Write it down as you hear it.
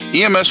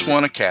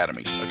EMS1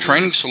 Academy, a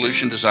training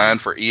solution designed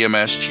for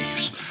EMS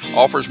chiefs,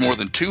 offers more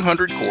than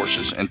 200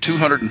 courses and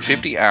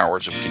 250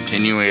 hours of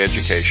continuing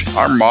education.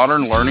 Our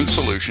modern learning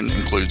solution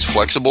includes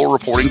flexible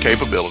reporting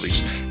capabilities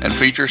and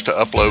features to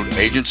upload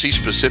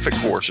agency-specific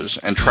courses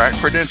and track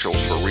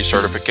credentials for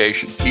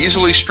recertification.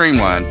 Easily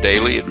streamline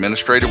daily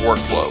administrative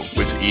workflow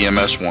with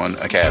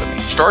EMS1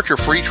 Academy. Start your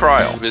free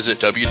trial. Visit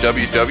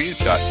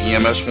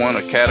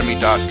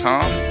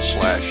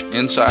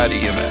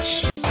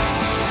www.ems1academy.com/InsideEMS.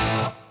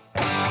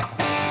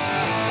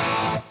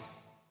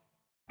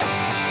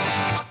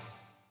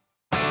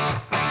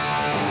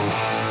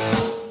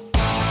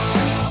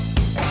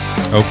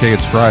 Okay,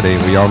 it's Friday.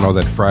 We all know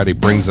that Friday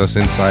brings us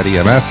inside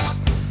EMS.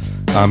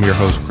 I'm your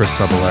host, Chris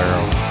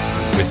Saballero.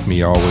 With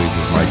me always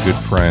is my good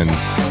friend,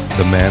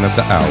 the man of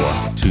the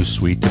hour, too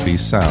sweet to be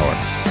sour.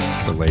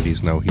 The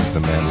ladies know he's the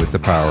man with the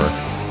power,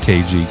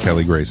 KG,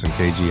 Kelly Grayson.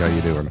 KG, how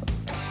you doing?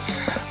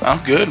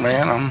 I'm good,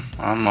 man.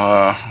 I'm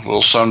a little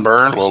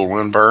sunburned, a little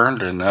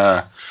windburned, and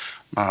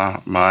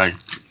my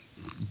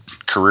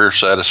career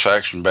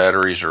satisfaction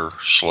batteries are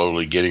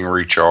slowly getting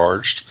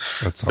recharged.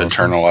 That's Been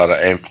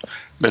awesome.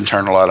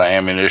 turning a lot of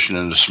ammunition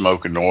into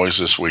smoke and noise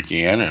this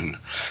weekend, and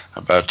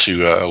about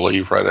to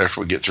leave right after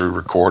we get through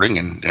recording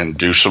and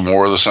do some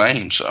more of the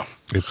same. So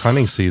it's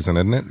hunting season,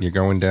 isn't it? You're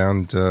going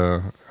down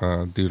to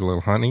do a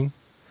little hunting?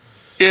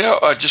 yeah,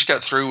 I just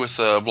got through with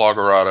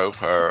Bloggerado,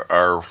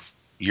 our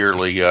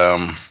yearly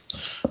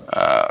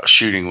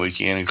shooting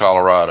weekend in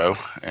Colorado,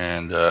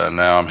 and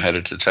now I'm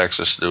headed to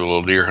Texas to do a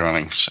little deer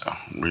hunting. So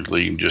we're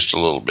leaving just a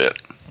little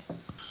bit.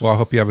 Well, I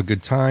hope you have a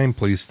good time.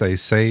 Please stay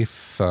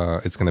safe.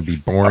 It's going to be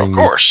boring, Of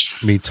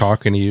course. me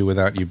talking to you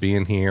without you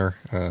being here.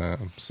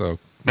 So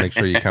make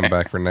sure you come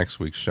back for next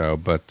week's show.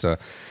 But,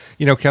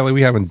 Kelly,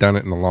 we haven't done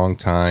it in a long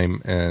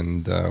time.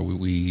 And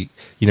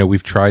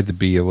we've tried to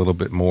be a little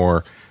bit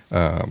more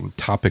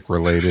topic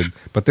related.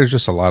 But there's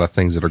just a lot of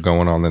things that are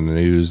going on in the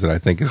news that I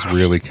think is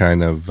really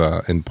kind of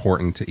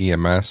important to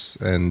EMS.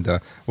 And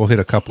we'll hit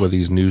a couple of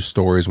these news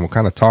stories and we'll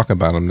kind of talk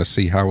about them to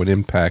see how it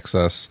impacts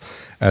us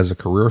as a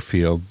career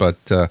field. But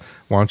why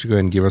don't you go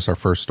ahead and give us our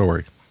first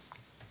story?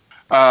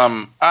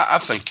 I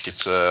think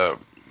it's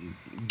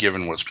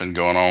given what's been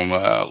going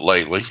on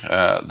lately,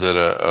 that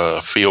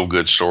a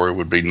feel-good story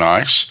would be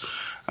nice.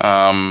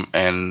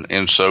 And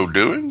in so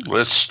doing,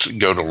 let's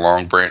go to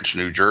Long Branch,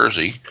 New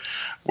Jersey,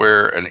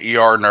 where an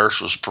ER nurse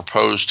was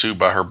proposed to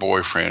by her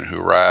boyfriend, who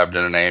arrived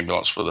in an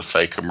ambulance with a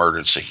fake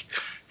emergency.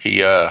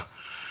 Tom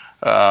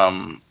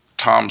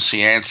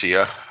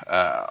Ciancia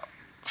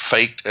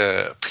faked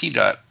a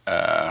peanut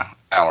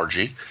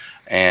allergy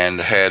and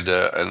had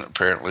and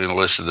apparently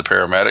enlisted the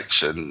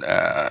paramedics, and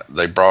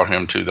they brought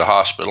him to the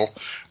hospital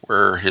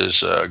where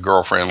his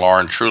girlfriend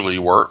Lauren Truly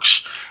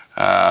works,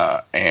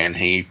 and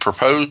he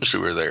proposed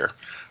to her there.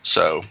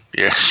 So,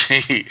 yeah,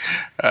 she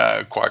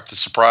quite the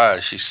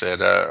surprise. She said,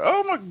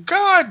 "Oh my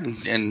God!"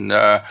 And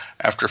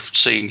after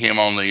seeing him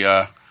on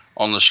the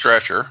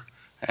stretcher,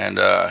 and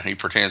he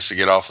pretends to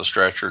get off the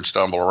stretcher and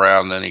stumble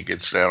around, then he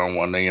gets down on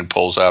one knee and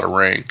pulls out a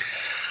ring.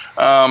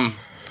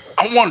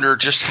 I wonder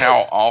just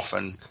how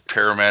often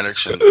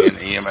paramedics and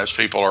EMS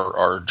people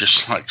are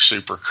just like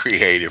super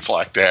creative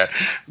like that,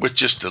 with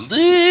just a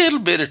little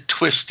bit of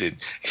twisted,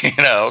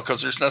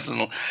 because there's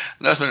nothing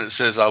that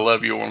says I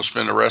love you, I want to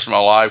spend the rest of my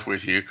life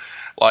with you,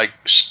 like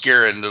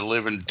scaring the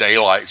living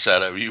daylights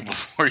out of you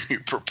before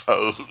you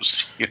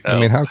propose. I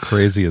mean, how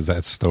crazy is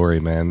that story,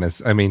 man?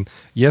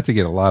 You have to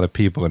get a lot of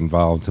people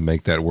involved to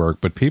make that work,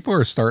 but people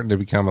are starting to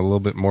become a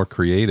little bit more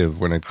creative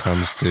when it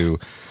comes to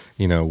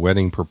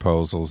wedding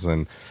proposals.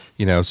 And,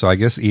 so I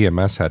guess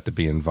EMS had to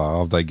be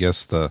involved. I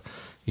guess the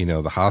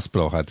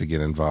hospital had to get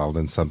involved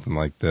in something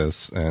like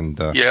this. And,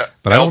 but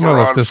I don't know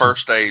that this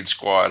first aid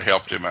squad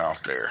helped him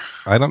out there.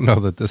 I don't know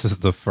that this is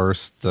the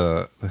first,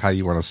 how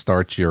you want to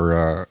start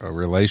your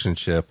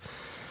relationship.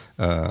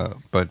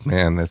 But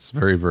man, that's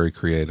very, very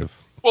creative.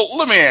 Well,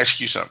 let me ask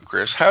you something,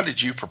 Chris. How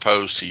did you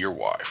propose to your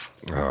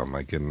wife? Oh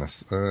my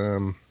goodness.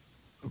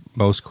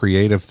 Most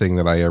creative thing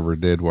that I ever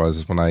did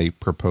was when I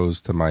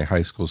proposed to my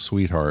high school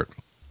sweetheart.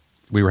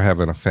 We were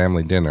having a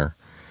family dinner,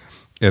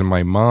 and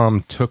my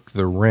mom took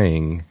the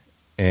ring,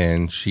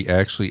 and she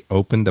actually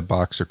opened a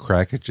box of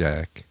Cracker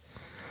Jack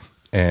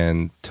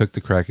and took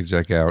the Cracker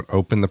Jack out,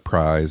 opened the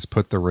prize,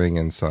 put the ring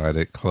inside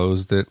it,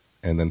 closed it,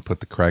 and then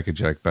put the Cracker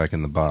Jack back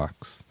in the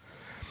box.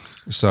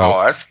 So,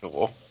 that's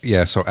cool.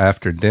 Yeah, so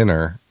after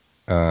dinner,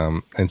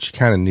 and she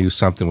kind of knew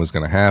something was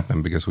going to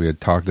happen because we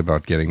had talked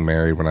about getting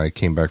married when I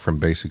came back from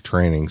basic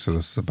training. So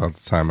this is about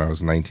the time I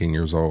was 19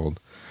 years old.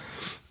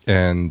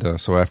 And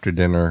so after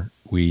dinner,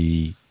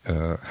 we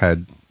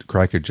had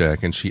Cracker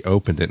Jack, and she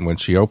opened it. And when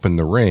she opened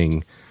the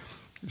ring,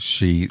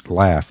 she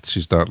laughed.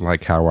 She thought,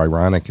 like, how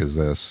ironic is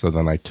this? So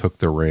then I took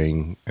the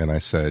ring and I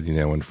said,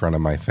 in front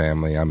of my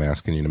family, I'm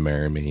asking you to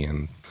marry me.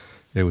 And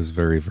It was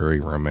very, very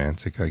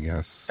romantic, I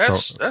guess.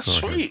 That's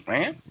sweet,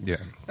 man. Yeah.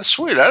 That's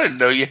sweet. I didn't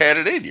know you had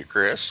it in you,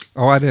 Chris.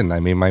 Oh, I didn't. I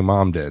mean, my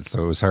mom did,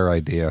 so it was her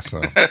idea.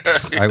 So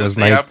I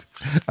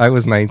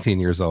was 19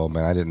 years old,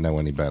 man. I didn't know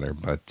any better.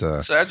 But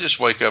so I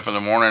just wake up in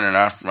the morning, and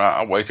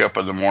I wake up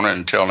in the morning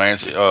and tell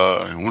Nancy,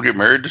 "We'll get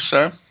married this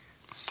time."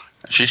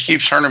 She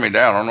keeps turning me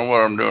down. I don't know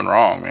what I'm doing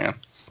wrong, man.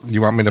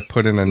 You want me to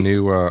put in a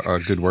new a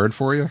good word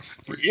for you?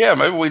 Yeah,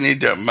 maybe we need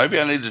to. Maybe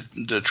I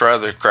need to try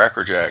the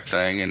Cracker Jack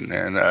thing, and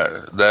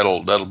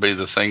that'll be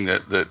the thing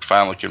that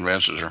finally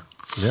convinces her.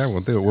 Yeah,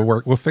 we'll do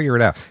it. We'll figure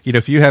it out.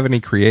 If you have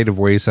any creative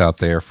ways out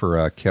there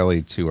for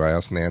Kelly to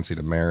ask Nancy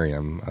to marry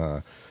him,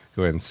 go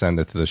ahead and send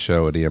it to the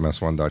show at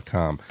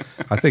EMS1.com.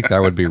 I think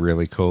that would be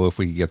really cool if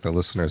we could get the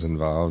listeners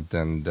involved,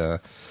 and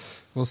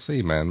we'll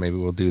see, man. Maybe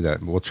we'll do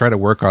that. We'll try to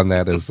work on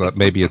that as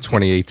maybe a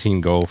 2018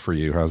 goal for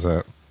you. How's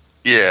that?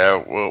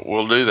 Yeah,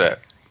 we'll do that.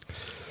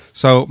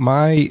 So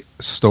my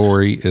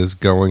story is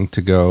going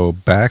to go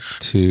back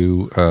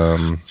to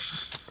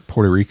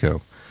Puerto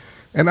Rico.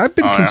 And I've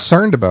been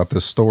concerned about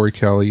this story,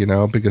 Kelly,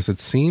 because it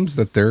seems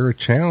that there are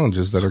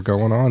challenges that are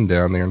going on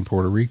down there in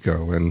Puerto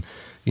Rico. And,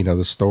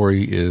 the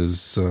story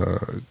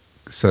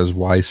says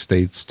why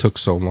states took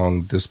so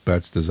long to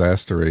dispatch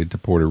disaster aid to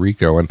Puerto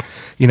Rico. And,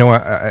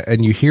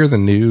 and you hear the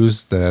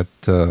news that,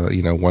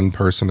 one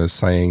person is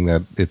saying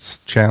that it's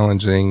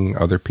challenging.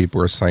 Other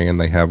people are saying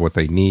they have what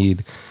they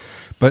need.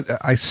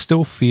 But I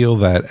still feel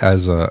that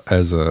as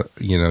a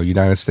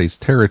United States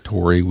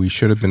territory, we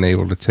should have been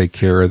able to take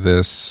care of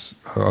this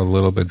a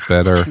little bit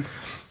better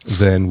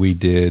than we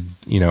did,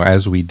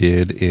 as we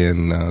did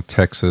in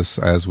Texas,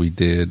 as we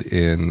did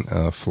in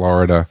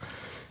Florida.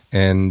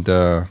 And,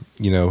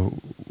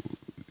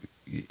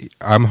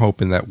 I'm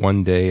hoping that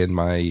one day in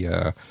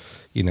my,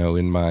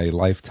 in my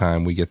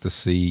lifetime, we get to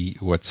see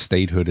what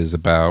statehood is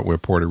about, where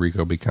Puerto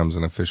Rico becomes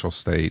an official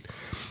state.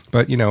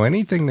 But,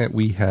 anything that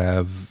we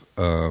have,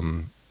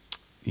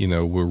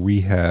 where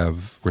we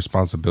have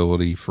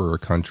responsibility for a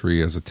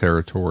country as a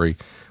territory,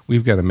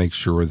 we've got to make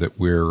sure that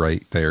we're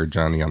right there,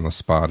 Johnny, on the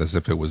spot, as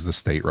if it was the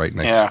state right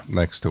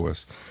next to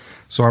us.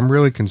 So I'm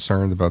really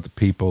concerned about the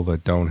people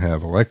that don't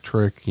have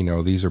electric.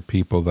 These are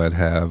people that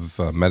have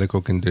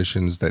medical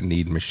conditions that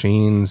need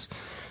machines.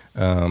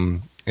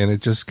 And it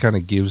just kind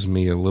of gives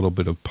me a little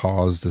bit of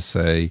pause to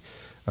say,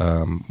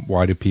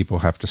 why do people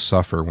have to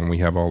suffer when we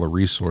have all the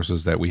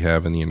resources that we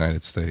have in the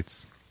United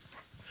States?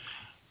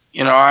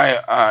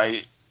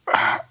 I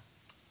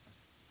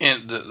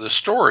in the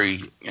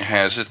story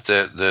has it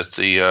that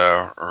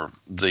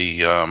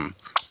the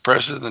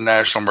president of the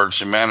National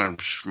Emergency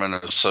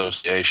Management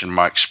Association,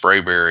 Mike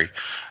Sprayberry,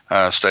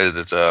 stated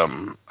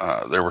that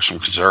there were some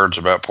concerns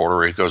about Puerto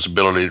Rico's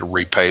ability to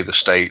repay the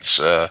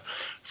states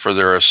for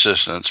their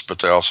assistance, but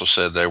they also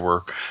said they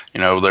were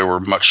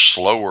much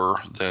slower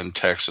than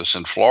Texas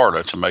and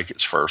Florida to make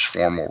its first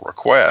formal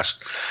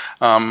request.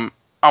 I'm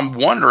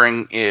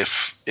wondering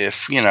if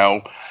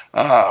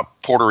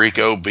Puerto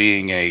Rico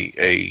being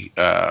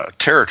a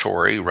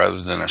territory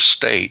rather than a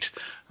state,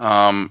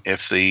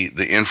 if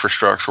the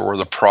infrastructure or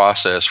the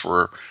process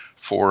for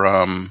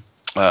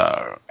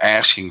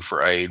asking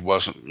for aid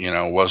wasn't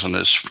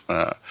as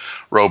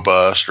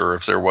robust, or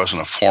if there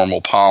wasn't a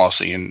formal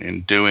policy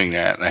in doing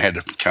that, and they had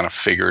to kind of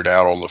figure it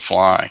out on the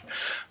fly.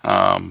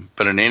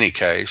 But in any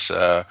case,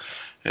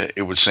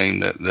 it would seem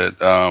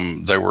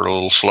that they were a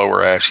little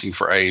slower asking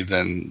for aid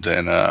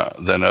than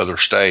other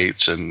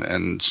states,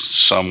 and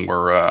some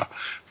were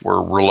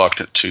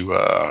reluctant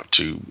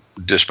to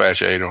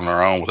dispatch aid on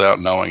their own without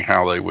knowing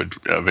how they would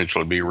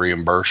eventually be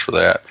reimbursed for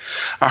that.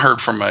 I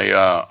heard from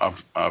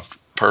a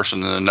person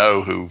in the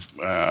know who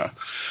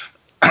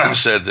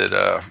said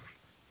that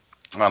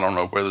I don't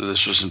know whether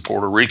this was in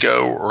Puerto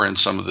Rico or in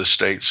some of the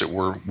states that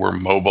were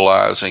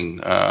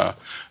mobilizing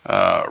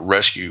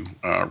rescue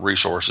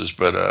resources,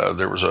 but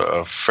there was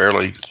a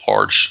fairly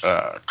large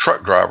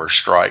truck driver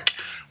strike,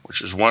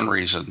 which is one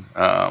reason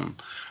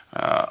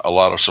a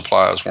lot of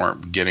supplies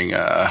weren't getting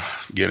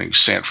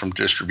sent from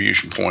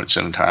distribution points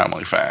in a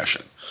timely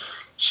fashion.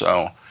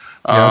 So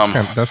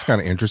that's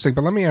kind of interesting.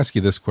 But let me ask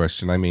you this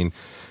question. I mean,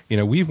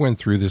 we've went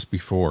through this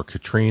before: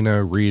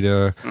 Katrina,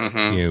 Rita.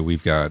 Mm-hmm.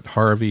 We've got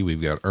Harvey,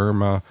 we've got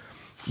Irma.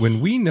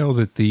 When we know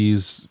that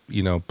these,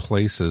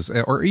 places,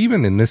 or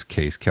even in this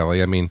case,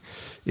 Kelly, I mean,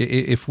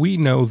 if we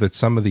know that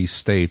some of these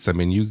states, I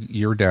mean,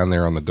 you're down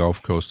there on the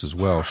Gulf Coast as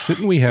well,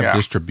 shouldn't we have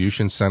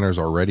distribution centers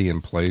already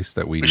in place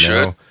that we know?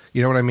 Should.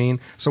 You know what I mean?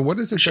 So what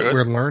is it that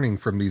we're learning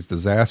from these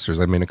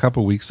disasters? I mean, a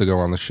couple of weeks ago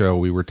on the show,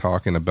 we were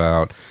talking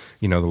about,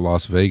 the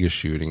Las Vegas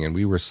shooting, and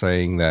we were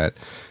saying that,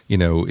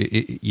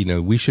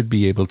 we should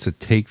be able to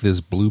take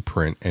this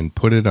blueprint and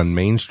put it on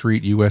Main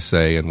Street,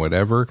 USA, and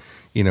whatever,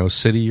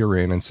 city you're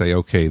in, and say,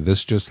 okay,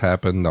 this just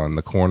happened on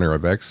the corner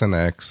of X and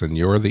X, and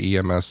you're the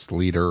EMS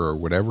leader or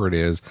whatever it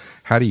is.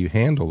 How do you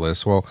handle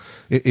this? Well,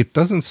 it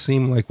doesn't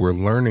seem like we're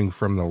learning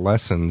from the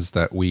lessons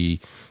that we're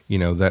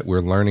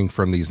learning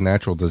from these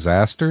natural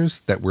disasters,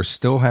 that we're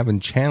still having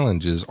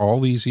challenges all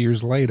these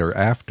years later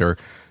after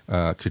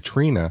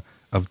Katrina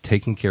of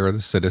taking care of the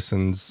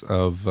citizens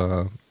of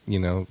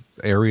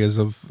areas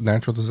of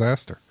natural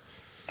disaster?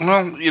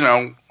 Well,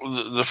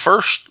 the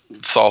first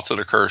thought that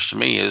occurs to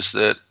me is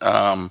that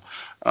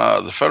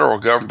the federal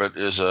government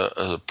is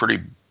a pretty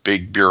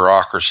big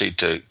bureaucracy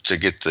to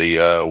get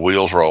the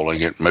wheels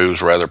rolling. It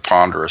moves rather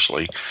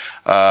ponderously.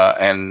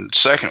 And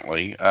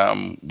secondly,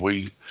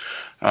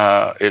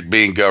 it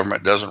being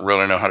government doesn't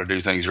really know how to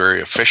do things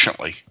very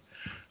efficiently.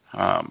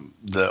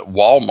 The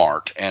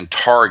Walmart and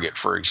Target,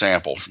 for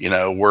example,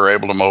 we're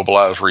able to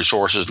mobilize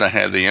resources and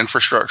have the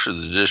infrastructure,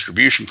 the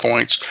distribution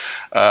points,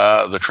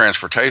 the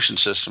transportation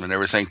system, and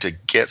everything to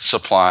get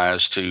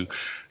supplies to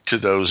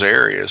those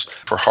areas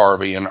for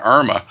Harvey and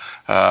Irma,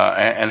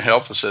 and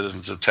help the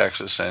citizens of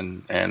Texas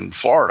and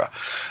Florida.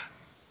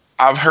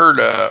 I've heard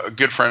a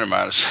good friend of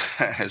mine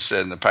has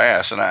said in the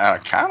past, and I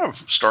kind of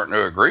starting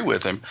to agree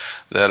with him,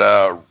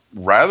 that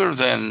rather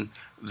than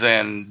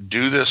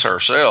do this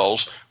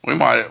ourselves, we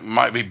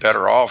might be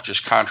better off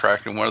just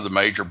contracting one of the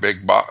major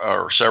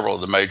or several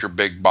of the major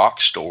big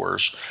box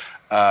stores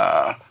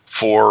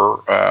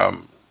for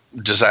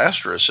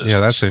disaster assistance. Yeah,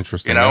 that's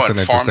interesting. That's and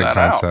an farm interesting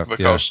that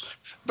concept. out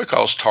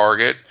because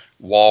Target,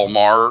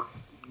 Walmart,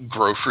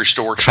 grocery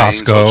store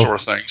chains, Costco, those sort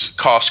of things,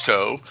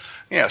 Costco.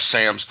 Yeah,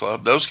 Sam's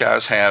Club. Those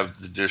guys have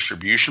the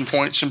distribution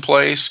points in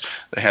place.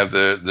 They have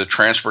the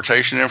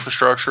transportation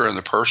infrastructure and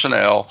the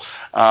personnel,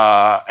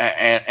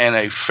 and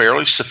a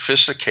fairly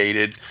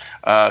sophisticated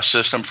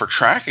system for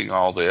tracking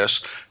all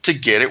this to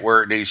get it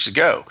where it needs to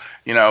go.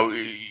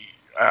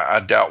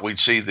 I doubt we'd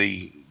see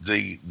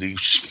the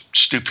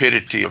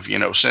stupidity of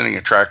sending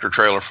a tractor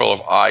trailer full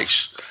of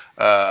ice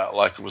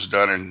like it was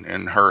done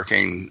in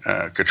Hurricane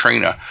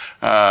Katrina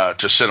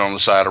to sit on the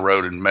side of the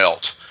road and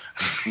melt.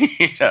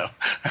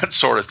 That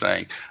sort of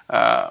thing.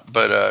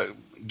 But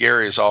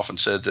Gary has often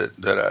said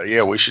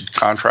that we should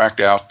contract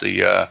out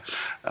the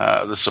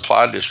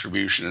supply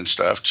distribution and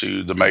stuff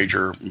to the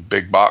major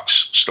big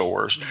box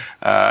stores,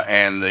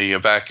 and the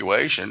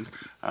evacuation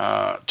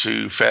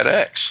to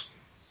FedEx.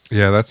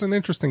 Yeah, that's an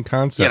interesting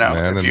concept,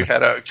 man. If you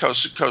had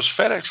because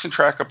FedEx can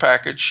track a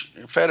package,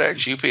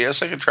 FedEx, UPS,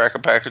 they can track a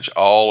package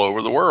all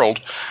over the world.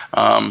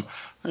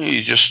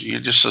 You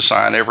just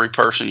assign every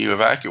person you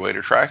evacuate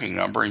a tracking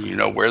number, and you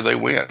know where they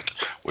went,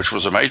 which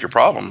was a major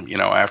problem,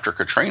 after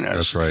Katrina.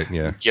 That's right.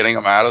 Yeah, getting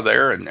them out of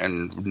there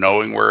and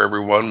knowing where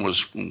everyone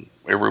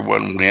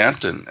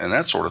went and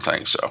that sort of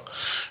thing. So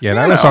yeah, and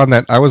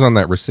I was on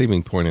that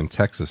receiving point in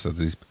Texas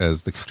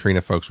as the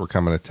Katrina folks were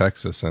coming to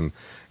Texas, and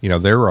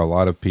there were a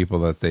lot of people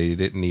that they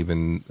didn't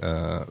even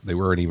they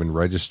weren't even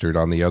registered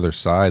on the other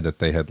side that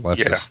they had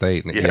left the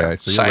state.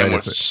 And, so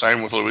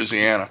same with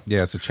Louisiana.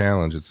 Yeah, it's a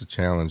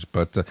challenge.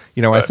 But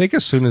I think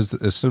as soon as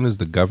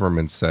the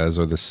government says,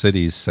 or the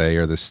cities say,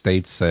 or the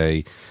states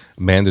say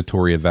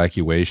mandatory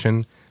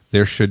evacuation,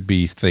 there should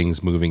be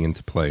things moving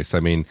into place. I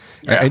mean,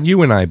 and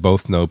you and I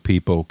both know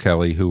people,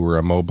 Kelly, who were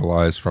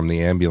immobilized from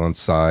the ambulance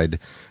side,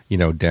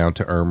 down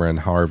to Irma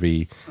and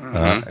Harvey.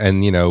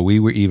 And, we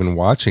were even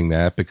watching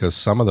that because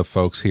some of the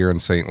folks here in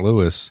St.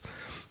 Louis,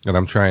 and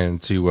I'm trying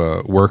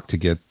to work to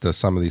get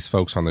some of these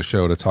folks on the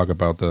show to talk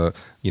about the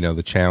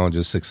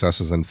challenges,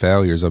 successes, and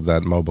failures of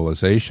that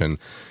mobilization.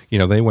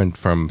 They went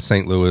from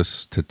St.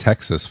 Louis to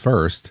Texas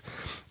first.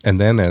 And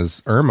then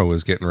as Irma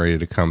was getting ready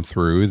to come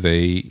through,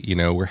 they,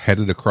 were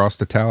headed across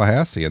to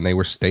Tallahassee, and they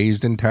were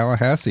staged in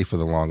Tallahassee for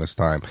the longest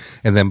time.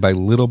 And then by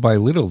little,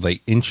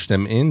 they inched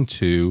them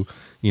into,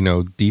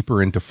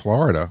 deeper into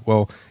Florida.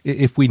 Well,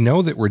 if we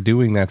know that we're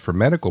doing that for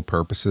medical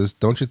purposes,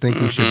 don't you think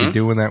we should be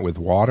doing that with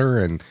water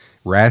and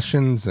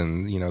rations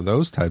and,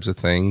 those types of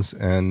things?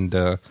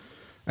 And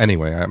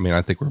anyway, I mean,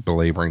 I think we're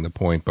belaboring the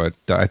point, but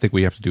I think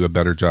we have to do a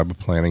better job of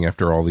planning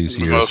after all these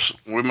years.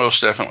 We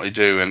most definitely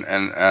do.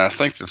 And I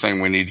think the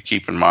thing we need to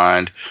keep in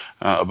mind,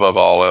 above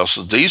all else,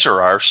 these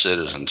are our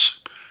citizens.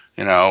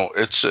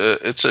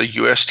 It's a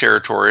U.S.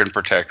 territory and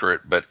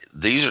protectorate, but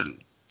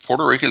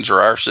Puerto Ricans are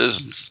our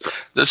citizens.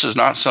 This is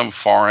not some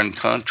foreign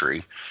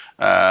country.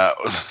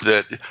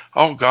 That,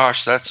 oh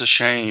gosh, that's a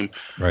shame.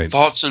 Right.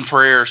 Thoughts and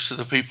prayers to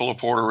the people of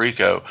Puerto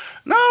Rico.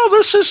 No,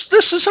 this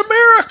is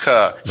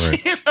America.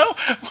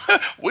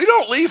 Right. We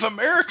don't leave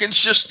Americans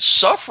just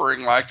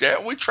suffering like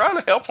that. We try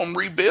to help them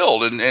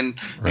rebuild and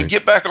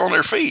get back on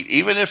their feet,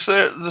 even if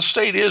the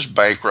state is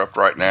bankrupt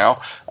right now.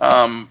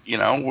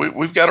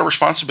 We've got a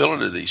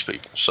responsibility to these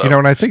people. So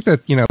and I think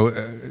that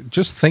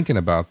just thinking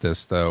about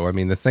this though, I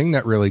mean, the thing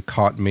that really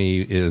caught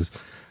me is,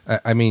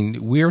 I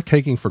mean, we're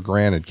taking for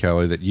granted,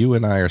 Kelly, that you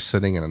and I are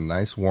sitting in a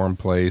nice warm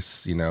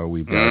place.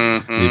 We've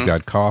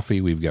got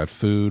coffee, we've got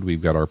food,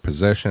 we've got our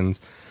possessions.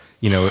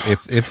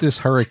 If this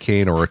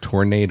hurricane or a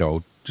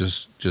tornado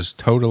just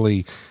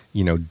totally,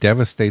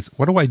 devastates,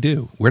 what do I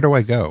do? Where do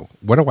I go?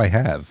 What do I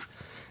have?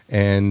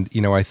 And,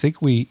 I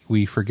think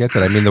we forget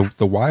that. I mean,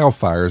 the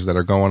wildfires that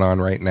are going on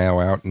right now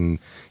out in,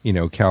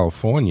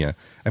 California.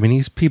 I mean,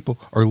 these people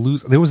are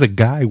losing. There was a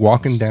guy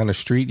walking down the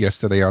street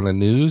yesterday on the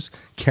news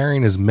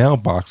carrying his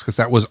mailbox because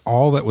that was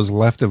all that was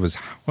left of his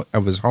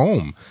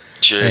home.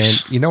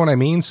 Jeez. And you know what I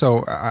mean?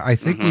 So I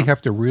think we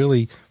have to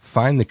really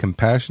find the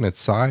compassionate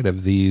side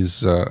of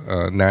these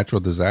natural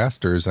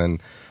disasters.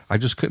 And I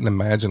just couldn't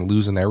imagine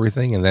losing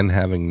everything and then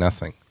having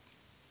nothing.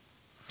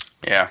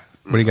 Yeah.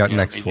 What do you got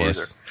next for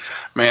us?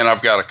 Man,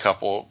 I've got a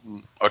couple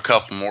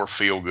more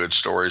feel good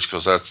stories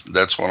because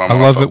that's what I'm.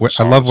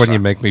 I love when you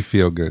make me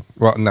feel good.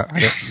 Well, no,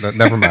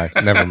 never mind.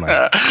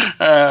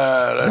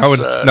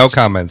 No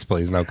comments,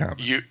 please. No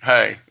comments.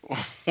 Hey,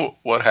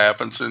 what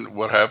happens in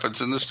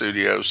the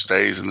studio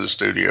stays in the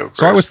studio, Chris.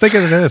 So I was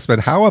thinking of this,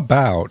 but how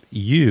about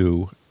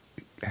you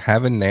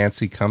having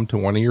Nancy come to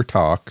one of your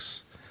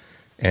talks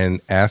and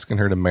asking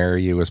her to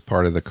marry you as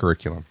part of the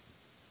curriculum?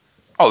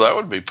 Oh, that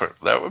would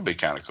be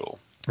kind of cool.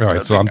 All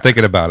right, so I'm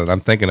thinking about it. All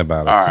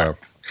right.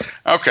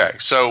 Okay,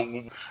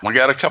 so we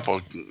got a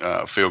couple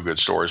feel-good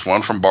stories,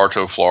 one from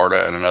Bartow,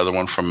 Florida, and another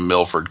one from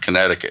Milford,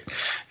 Connecticut.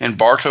 In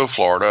Bartow,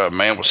 Florida, a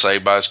man was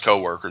saved by his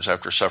coworkers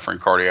after suffering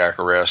cardiac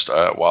arrest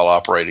while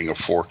operating a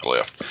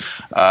forklift.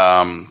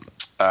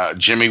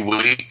 Jimmy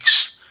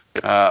Weeks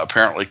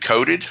apparently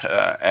coded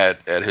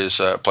at his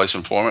place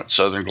of employment,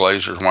 Southern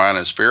Glazers Wine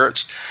and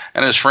Spirits,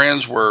 and his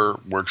friends were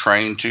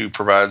trained to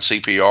provide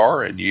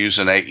CPR and use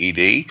an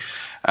AED.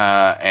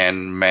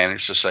 And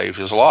managed to save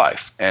his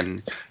life.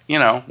 And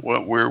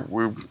what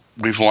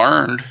we've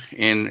learned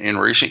in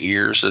recent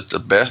years that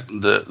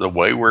the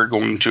way we're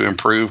going to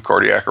improve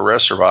cardiac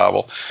arrest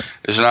survival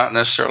is not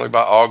necessarily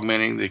by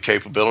augmenting the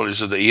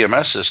capabilities of the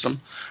EMS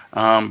system,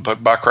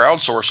 but by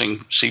crowdsourcing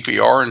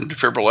CPR and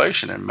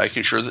defibrillation and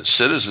making sure that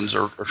citizens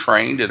are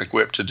trained and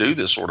equipped to do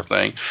this sort of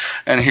thing.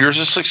 And here's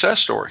a success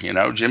story.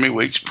 Jimmy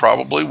Weeks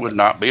probably would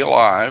not be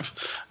alive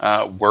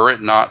were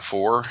it not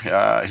for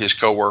his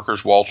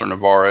coworkers Walter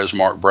Navarez,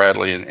 Mark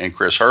Bradley, and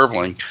Chris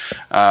Hervling.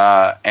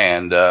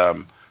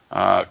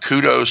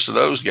 Kudos to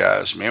those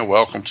guys, man.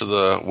 Welcome to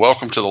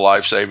the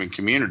life-saving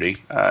community.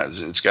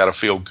 It's got to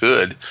feel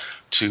good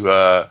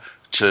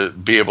to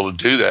be able to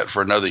do that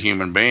for another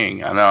human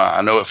being.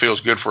 I know it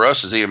feels good for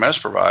us as EMS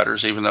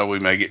providers, even though we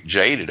may get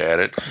jaded at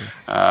it.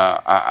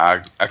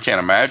 I can't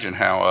imagine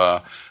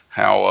how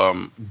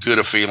good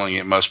a feeling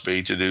it must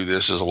be to do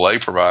this as a lay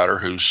provider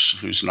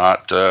who's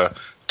not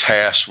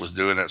tasked with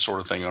doing that sort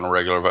of thing on a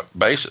regular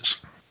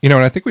basis. And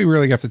I think we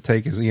really have to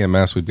take, as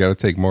EMS, we've got to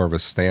take more of a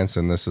stance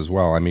in this as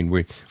well. I mean,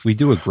 we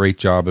do a great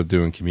job of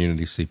doing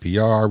community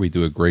CPR. We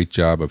do a great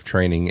job of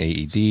training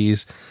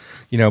AEDs.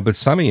 But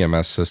some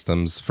EMS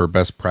systems, for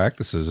best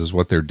practices, is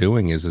what they're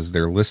doing is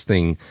they're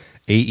listing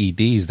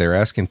AEDs. They're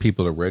asking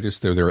people to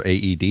register their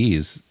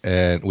AEDs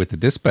with the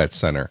dispatch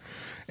center.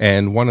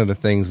 And one of the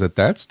things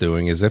that's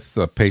doing is if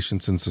the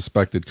patient's in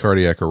suspected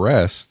cardiac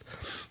arrest,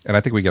 and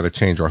I think we got to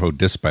change our whole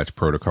dispatch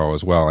protocol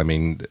as well. I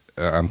mean,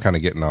 I'm kind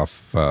of getting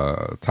off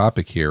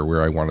topic here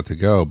where I wanted to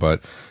go,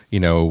 but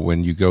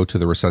when you go to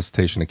the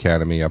Resuscitation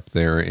Academy up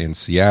there in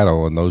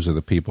Seattle, and those are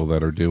the people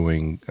that are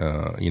doing,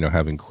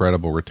 have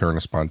incredible return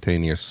of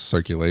spontaneous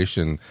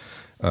circulation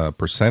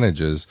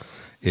percentages,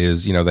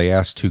 is, they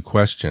ask two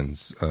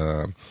questions.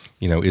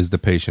 Is the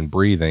patient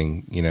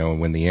breathing? And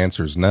when the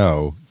answer is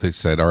no, they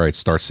said, all right,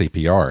 start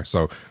CPR.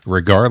 So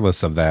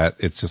regardless of that,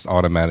 it's just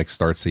automatic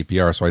start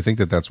CPR. So I think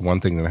that's one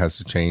thing that has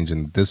to change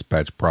in the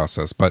dispatch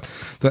process. But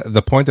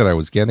the point that I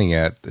was getting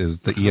at is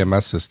the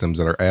EMS systems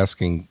that are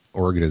asking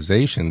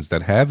organizations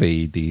that have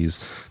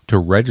AEDs to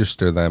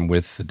register them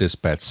with the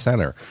dispatch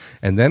center.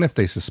 And then if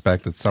they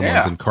suspect that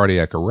someone's in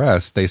cardiac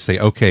arrest, they say,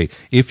 okay,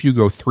 if you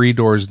go 3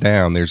 doors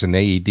down, there's an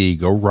AED,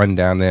 go run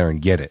down there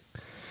and get it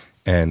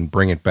and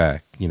bring it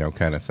back,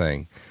 kind of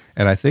thing.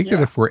 And I think that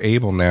if we're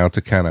able now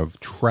to kind of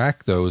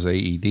track those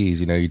AEDs,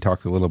 you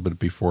talked a little bit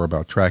before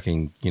about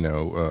tracking,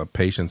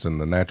 patients in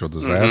the natural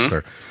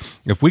disaster.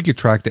 If we could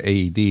track the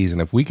AEDs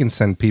and if we can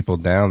send people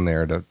down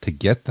there to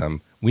get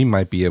them, we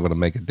might be able to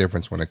make a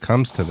difference when it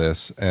comes to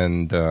this.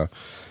 And,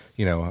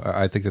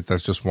 I think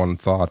that's just one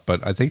thought.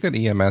 But I think that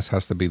EMS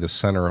has to be the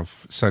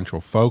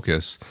central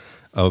focus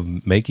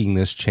of making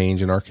this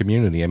change in our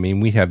community. I mean,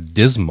 we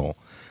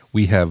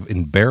have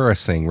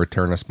embarrassing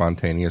return of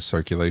spontaneous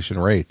circulation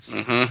rates.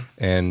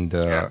 And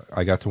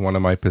I got to one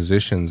of my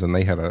positions, and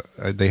they had a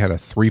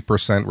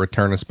 3%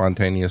 return of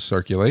spontaneous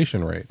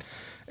circulation rate.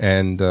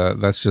 And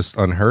that's just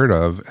unheard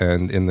of.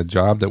 And in the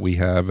job that we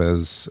have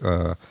as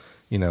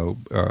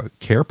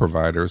care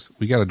providers,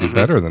 we got to do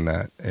better than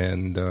that.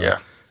 And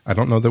I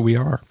don't know that we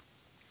are.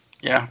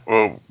 Yeah,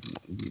 well,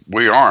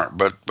 we aren't,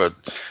 but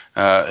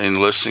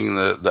enlisting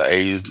the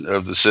aid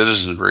of the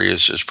citizenry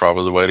is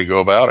probably the way to go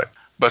about it.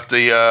 But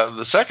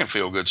the second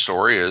feel-good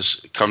story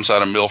comes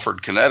out of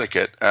Milford,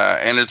 Connecticut,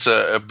 and it's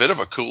a bit of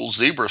a cool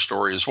zebra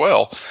story as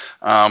well.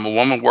 A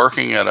woman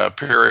working at a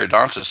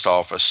periodontist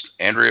office,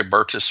 Andrea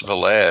Bertis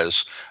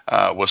Velez,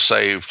 was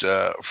saved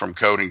from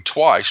coding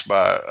twice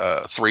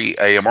by 3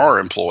 AMR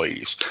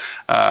employees.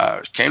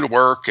 Came to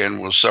work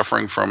and was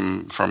suffering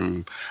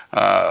from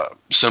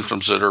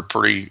symptoms that are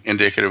pretty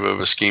indicative of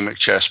ischemic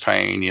chest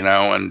pain,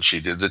 and she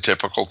did the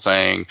typical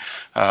thing.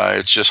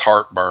 It's just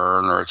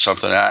heartburn, or it's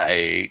something I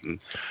ate, and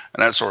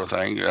that sort of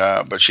thing.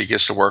 But she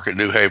gets to work at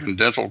New Haven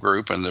Dental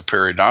Group, and the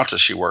periodontist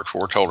she worked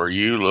for told her,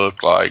 "You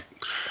look like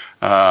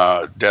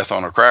death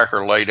on a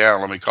cracker. Lay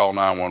down. Let me call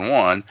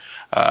 911."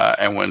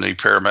 And when the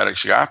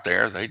paramedics got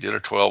there, they did a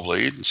 12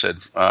 lead and said,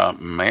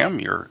 "Ma'am,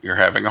 you're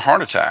having a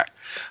heart attack."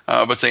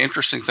 But the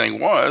interesting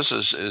thing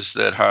is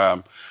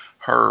that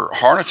her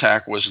heart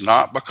attack was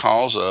not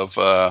because of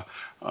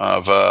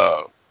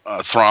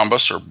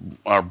thrombus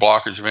or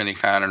blockage of any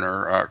kind in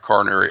her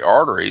coronary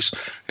arteries.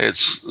 It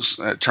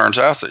turns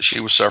out that she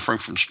was suffering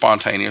from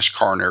spontaneous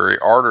coronary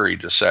artery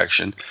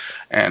dissection,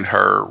 and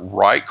her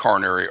right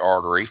coronary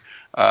artery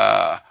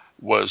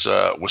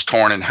was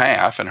torn in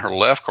half, and her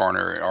left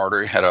coronary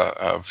artery had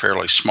a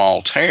fairly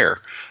small tear,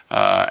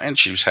 and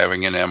she was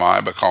having an MI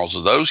because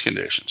of those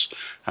conditions.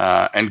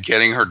 And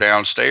getting her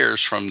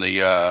downstairs from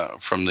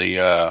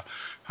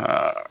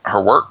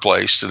her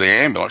workplace to the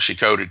ambulance, she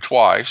coded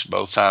twice.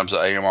 Both times the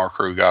AMR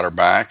crew got her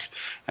back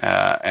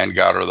and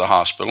got her to the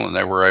hospital, and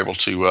they were able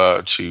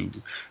to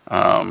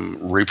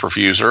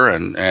reperfuse her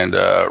and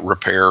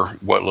repair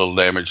what little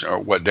damage or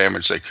what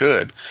damage they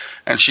could.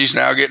 And she's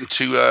now getting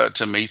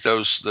to meet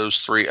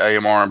those 3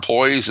 AMR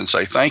employees and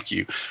say thank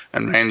you.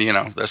 And man,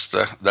 that's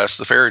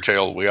the fairy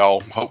tale we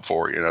all hope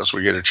for. So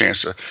we get a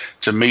chance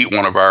to meet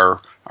one of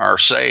our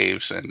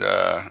saves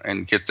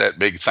and get that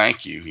big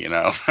thank you.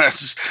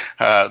 That's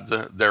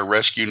their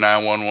Rescue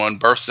 911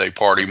 birthday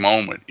party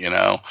moment.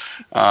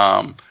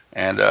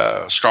 And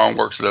strong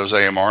work to those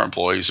AMR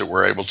employees that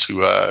were able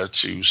to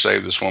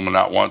save this woman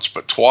not once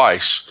but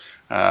twice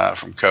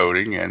from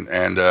coding, and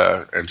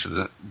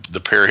to the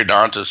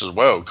periodontist as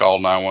well who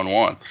called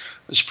 911.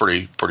 It's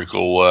pretty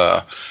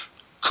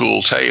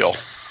cool tale.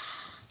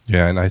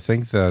 Yeah, and I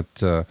think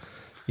that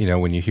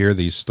when you hear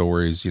these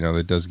stories,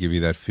 it does give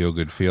you that feel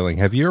good feeling.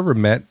 Have you ever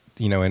met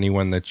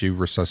anyone that you've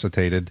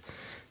resuscitated,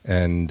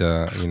 and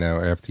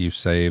after you've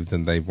saved,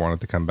 and they wanted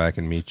to come back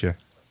and meet you?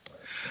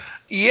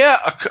 Yeah,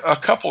 a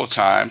couple of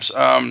times.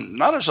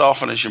 Not as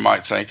often as you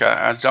might think.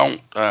 I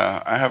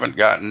haven't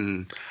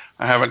gotten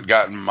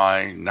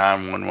my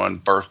 911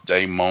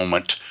 birthday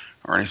moment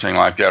or anything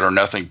like that, or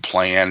nothing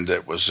planned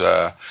that was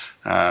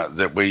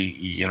that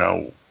we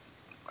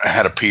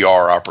had a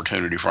PR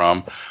opportunity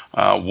from.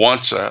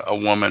 Once a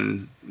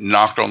woman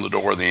knocked on the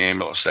door of the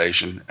ambulance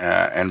station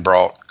and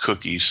brought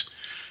cookies.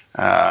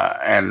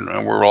 And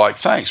we were like,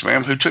 "Thanks,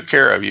 ma'am. Who took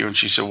care of you?" And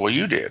she said, "Well,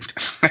 you did."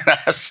 And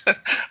I said,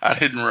 I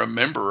didn't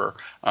remember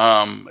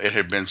her. It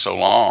had been so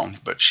long,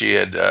 but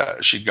she'd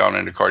gone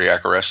into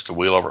cardiac arrest to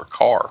wheel over a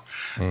car,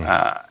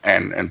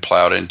 and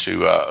plowed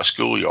into a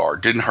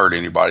schoolyard. Didn't hurt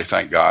anybody,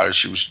 thank God.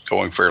 She was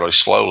going fairly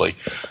slowly.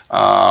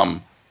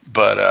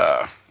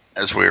 But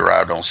as we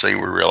arrived on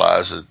scene, we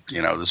realized that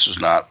this was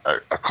not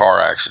a car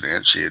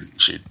accident.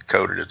 She'd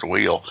coded at the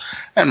wheel,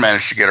 and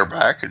managed to get her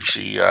back. And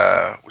she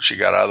got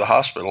out of the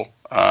hospital.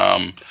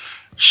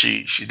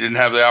 She didn't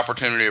have the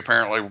opportunity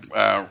apparently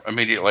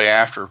immediately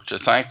after to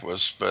thank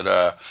us,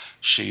 but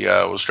she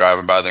was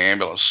driving by the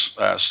ambulance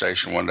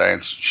station one day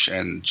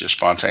and just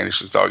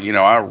spontaneously thought,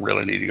 I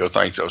really need to go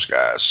thank those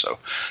guys. So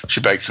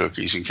she baked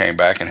cookies and came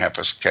back and had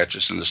us catch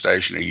us in the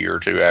station a year or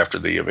two after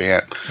the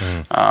event.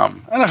 And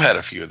I've had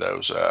a few of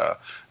those.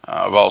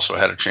 I've also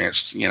had a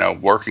chance,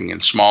 working in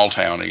small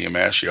town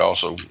EMS. You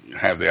also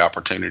have the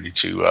opportunity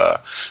to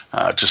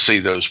see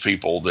those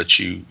people that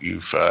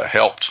you've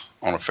helped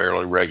on a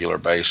fairly regular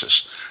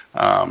basis.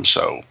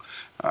 So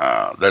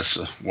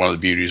that's one of the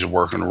beauties of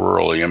working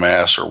rural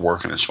EMS or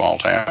working in small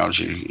towns.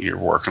 You're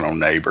working on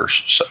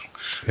neighbors. So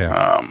yeah,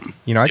 I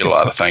get a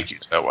lot of thank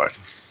yous that way.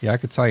 Yeah, I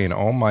could tell you in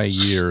all my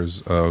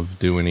years of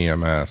doing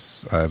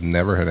EMS, I've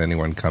never had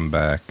anyone come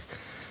back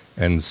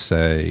and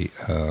say,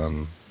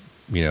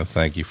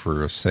 thank you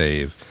for a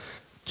save.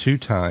 2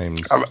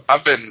 times.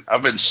 I've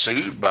been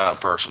sued by a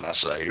person I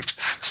saved.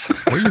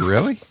 Were you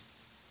really?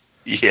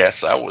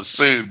 Yes, I was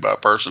sued by a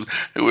person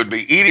who would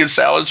be eating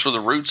salads for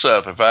the roots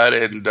up if I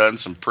hadn't done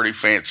some pretty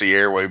fancy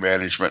airway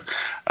management,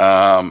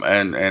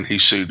 and he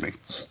sued me.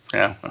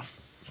 Yeah,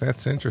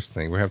 that's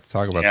interesting. We have to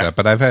talk about that.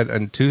 But I've had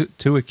on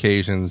two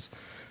occasions,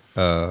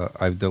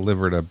 I've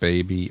delivered a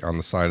baby on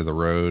the side of the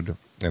road,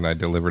 and I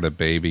delivered a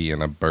baby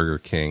in a Burger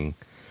King.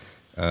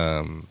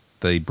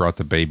 They brought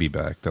the baby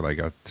back. That I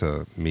got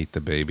to meet the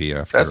baby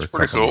after. That's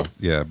pretty cool. Months.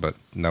 Yeah, but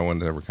no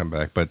one's ever come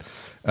back. But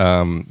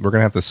we're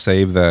gonna have to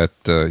save that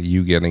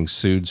you getting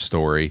sued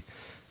story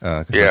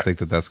because I think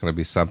that's going to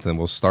be something.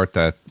 We'll start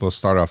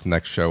off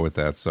next show with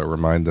that. So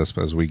remind us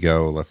as we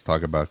go. Let's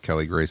talk about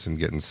Kelly Grayson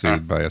getting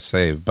sued by a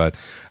save. But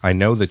I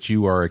know that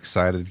you are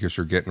excited because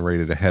you're getting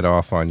ready to head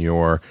off on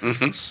your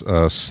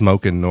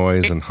smoke and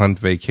noise and hunt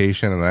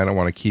vacation, and I don't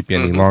want to keep you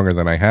any longer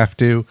than I have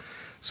to.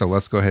 So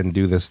let's go ahead and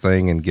do this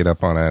thing and get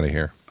up on out of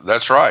here.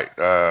 That's right.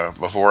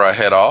 Before I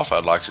head off,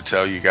 I'd like to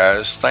tell you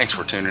guys thanks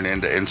for tuning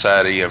in to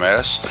Inside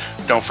EMS.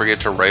 Don't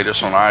forget to rate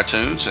us on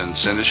iTunes and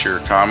send us your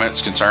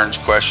comments, concerns,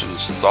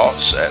 questions, and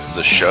thoughts at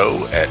the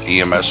show at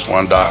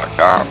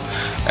EMS1.com.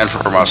 And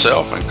for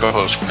myself and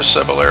co-host Chris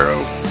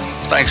Cebollero,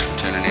 thanks for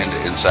tuning in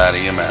to Inside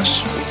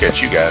EMS. We'll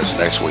catch you guys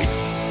next week.